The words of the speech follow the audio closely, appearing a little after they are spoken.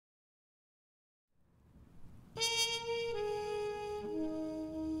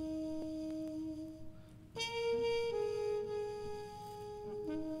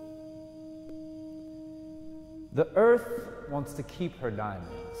The earth wants to keep her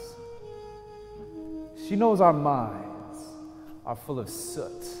diamonds. She knows our minds are full of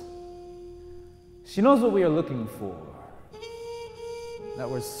soot. She knows what we are looking for, that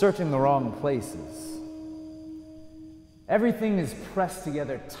we're searching the wrong places. Everything is pressed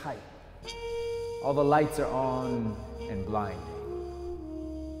together tight. All the lights are on and blinding.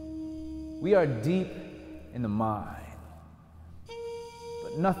 We are deep in the mine,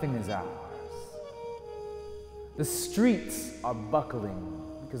 but nothing is ours. The streets are buckling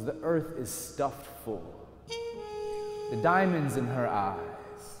because the earth is stuffed full. The diamonds in her eyes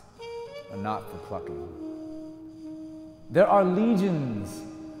are not for plucking. There are legions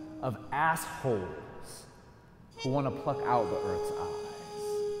of assholes who want to pluck out the earth's eyes.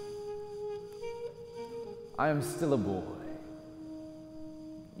 I am still a boy.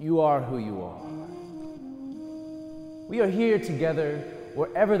 You are who you are. We are here together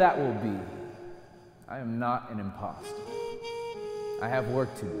wherever that will be. I am not an imposter. I have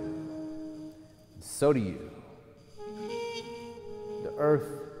work to do. And so do you. The earth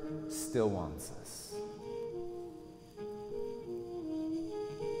still wants us.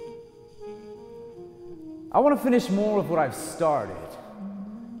 I want to finish more of what I've started.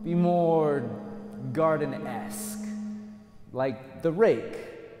 Be more garden-esque. Like the rake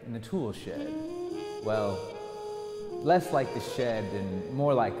in the tool shed. Well, less like the shed and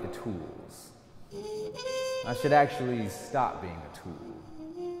more like the tools. I should actually stop being a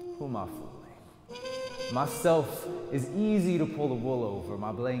tool. Who am I fooling? Myself is easy to pull the wool over.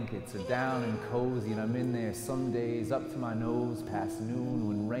 My blankets are down and cozy, and I'm in there some days up to my nose past noon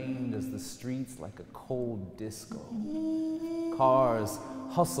when rain does the streets like a cold disco. Cars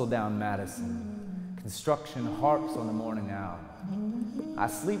hustle down Madison. Construction harps on the morning hour. I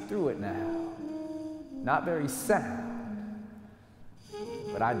sleep through it now. Not very sound,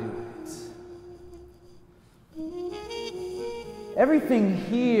 but I do it. Everything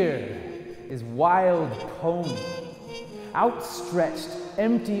here is wild pony, outstretched,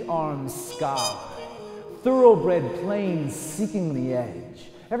 empty arms sky, thoroughbred plains seeking the edge.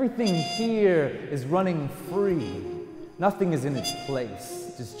 Everything here is running free. Nothing is in its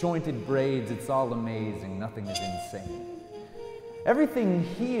place. Disjointed braids, it's all amazing. Nothing is insane. Everything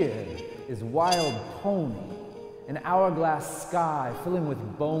here is wild pony, an hourglass sky filling with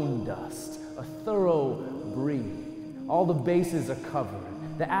bone dust, a thorough breed. All the bases are covered.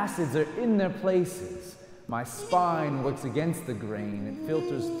 The acids are in their places. My spine works against the grain. It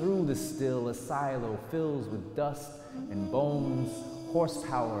filters through the still. A silo fills with dust and bones.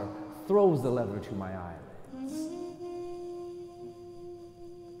 Horsepower throws the lever to my eyelids.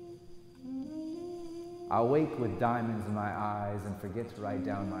 I wake with diamonds in my eyes and forget to write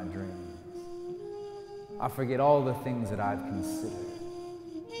down my dreams. I forget all the things that I've considered.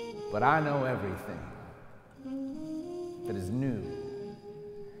 But I know everything that is new,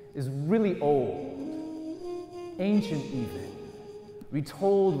 is really old, ancient even,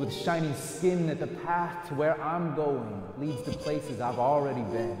 retold with shiny skin that the path to where I'm going leads to places I've already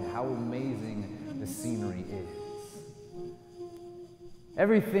been. How amazing the scenery is.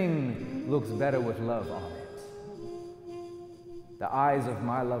 Everything looks better with love on it. The eyes of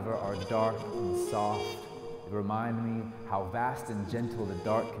my lover are dark and soft. They remind me how vast and gentle the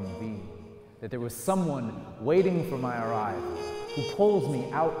dark can be. That there was someone waiting for my arrival, who pulls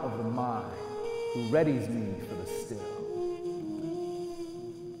me out of the mine, who readies me for the still.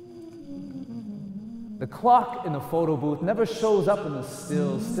 The clock in the photo booth never shows up in the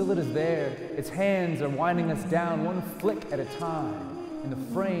still. Still it is there. Its hands are winding us down one flick at a time. In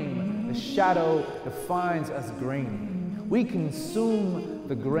the frame, the shadow defines us grainy. We consume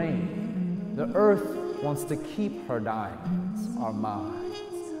the grain. The earth wants to keep her diamonds, our minds,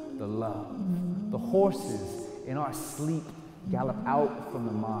 the love. The horses in our sleep gallop out from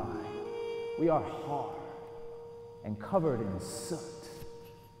the mine. We are hard and covered in soot.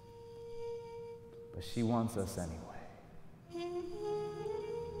 But she wants us anyway.